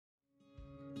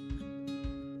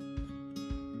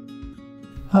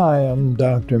Hi, I'm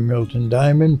Dr. Milton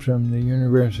Diamond from the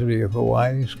University of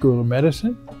Hawaii School of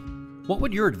Medicine. What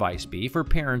would your advice be for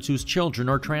parents whose children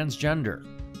are transgender?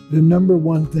 The number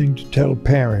one thing to tell a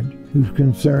parent who's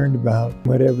concerned about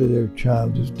whatever their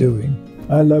child is doing,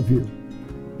 I love you.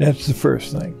 That's the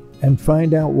first thing. And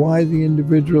find out why the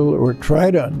individual, or try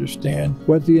to understand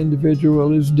what the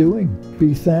individual is doing.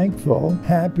 Be thankful,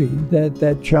 happy that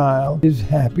that child is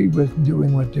happy with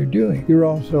doing what they're doing. You're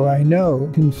also, I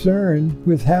know, concerned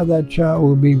with how that child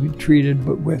will be treated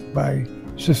by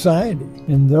society.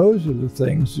 And those are the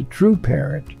things the true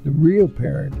parent, the real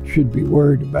parent, should be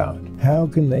worried about. How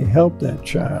can they help that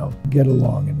child get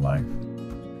along in life?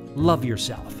 Love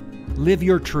yourself. Live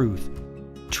your truth.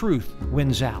 Truth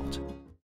wins out.